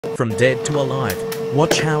From dead to alive,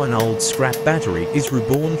 watch how an old scrap battery is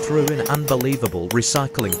reborn through an unbelievable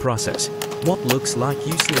recycling process. What looks like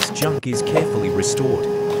useless junk is carefully restored,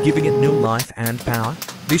 giving it new life and power.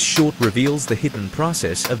 This short reveals the hidden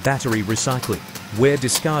process of battery recycling, where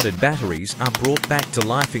discarded batteries are brought back to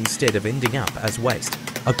life instead of ending up as waste.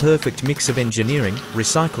 A perfect mix of engineering,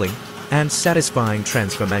 recycling, and satisfying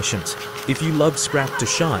transformations. If you love scrap to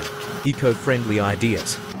shine, eco-friendly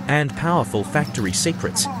ideas, and powerful factory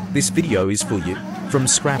secrets, this video is for you. From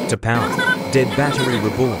scrap to power, dead battery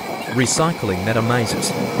reborn, recycling that amazes.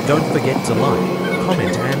 Don't forget to like,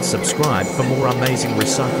 comment and subscribe for more amazing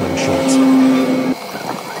recycling shorts.